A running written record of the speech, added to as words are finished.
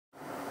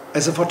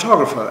As a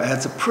photographer, I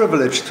had the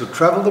privilege to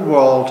travel the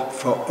world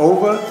for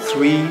over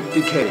 3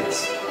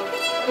 decades.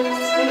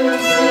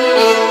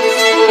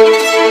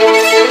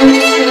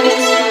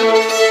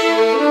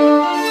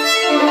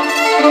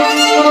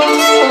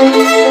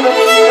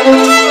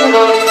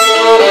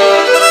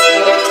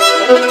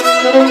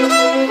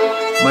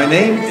 My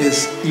name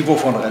is Ivo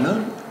von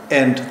Renne,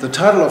 and the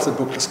title of the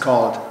book is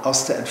called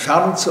Aus der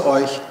Entfernung zu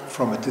euch,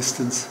 from a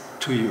distance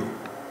to you.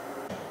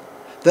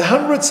 The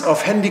hundreds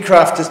of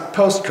handicrafted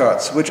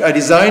postcards which I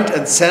designed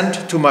and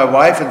sent to my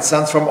wife and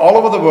sons from all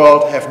over the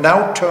world have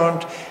now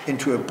turned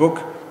into a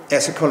book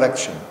as a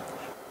collection.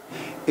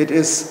 It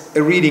is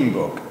a reading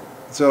book,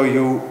 so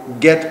you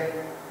get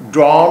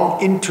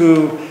drawn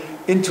into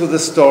the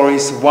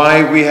stories,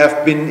 why we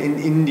have been in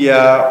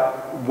India,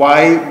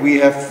 why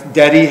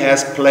Daddy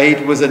has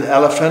played with an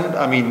elephant.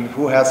 I mean,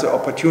 who has the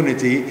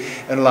opportunity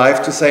in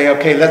life to say,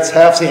 okay, let's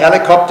have the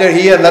helicopter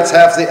here, let's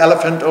have the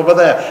elephant over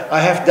there. I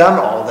have done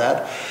all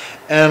that,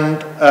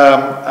 and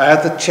I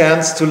had the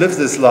chance to live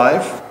this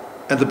life,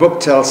 and the book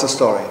tells a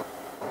story.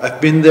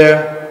 I've been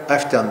there,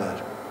 I've done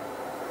that.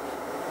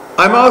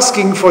 I'm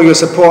asking for your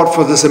support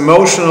for this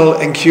emotional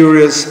and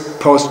curious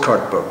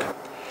postcard book.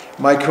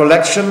 My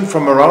collection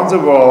from around the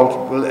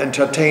world will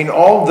entertain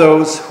all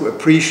those who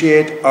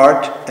appreciate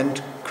art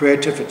and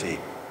creativity.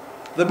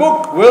 The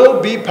book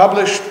will be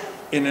published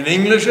in an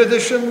English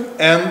edition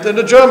and in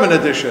a German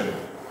edition.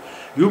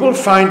 You will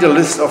find a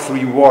list of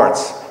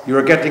rewards you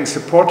are getting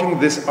supporting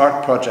this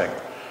art project.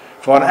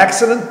 For an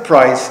excellent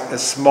price, a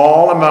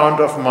small amount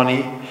of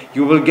money,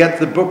 you will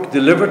get the book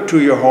delivered to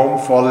your home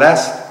for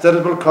less than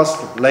it will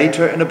cost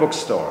later in a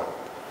bookstore.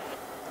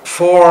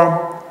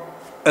 For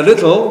a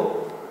little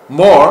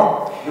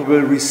more, you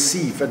will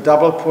receive a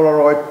double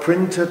Polaroid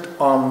printed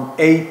on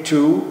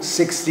A2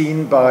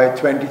 16 by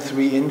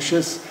 23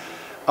 inches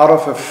out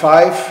of a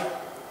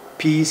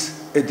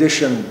 5-piece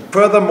edition.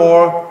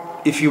 Furthermore,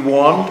 if you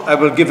want, I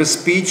will give a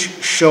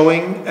speech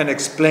showing and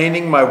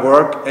explaining my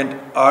work and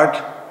art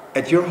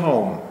at your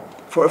home.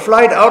 For a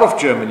flight out of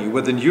Germany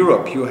within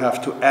Europe, you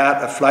have to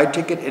add a flight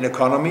ticket in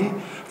economy.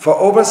 For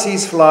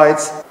overseas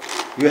flights,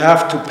 you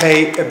have to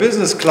pay a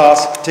business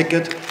class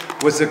ticket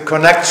with a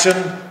connection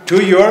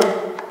to your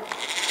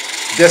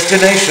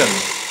destination.